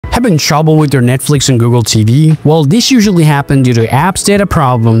Having trouble with your Netflix and Google TV? Well, this usually happens due to apps data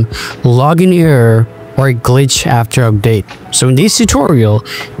problem, login error, or a glitch after update. So in this tutorial,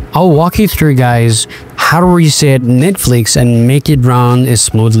 I'll walk you through, guys, how to reset Netflix and make it run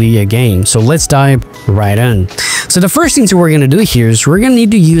smoothly again. So let's dive right in. So the first thing we're going to do here is we're going to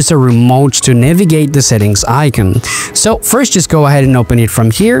need to use a remote to navigate the settings icon. So first, just go ahead and open it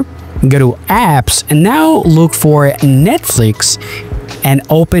from here. Go to apps and now look for Netflix and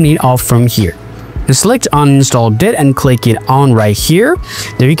open it off from here. Select uninstall update and click it on right here.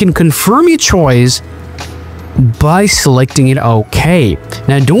 Then you can confirm your choice by selecting it OK.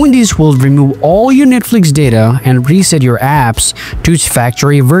 Now doing this will remove all your Netflix data and reset your apps to its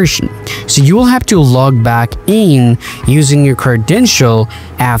factory version. So you will have to log back in using your credential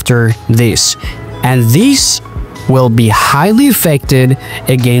after this. And this will be highly affected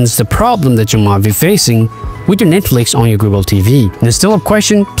against the problem that you might be facing with your Netflix on your Google TV. If there's still a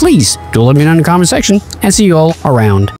question, please do let me know in the comment section and see you all around.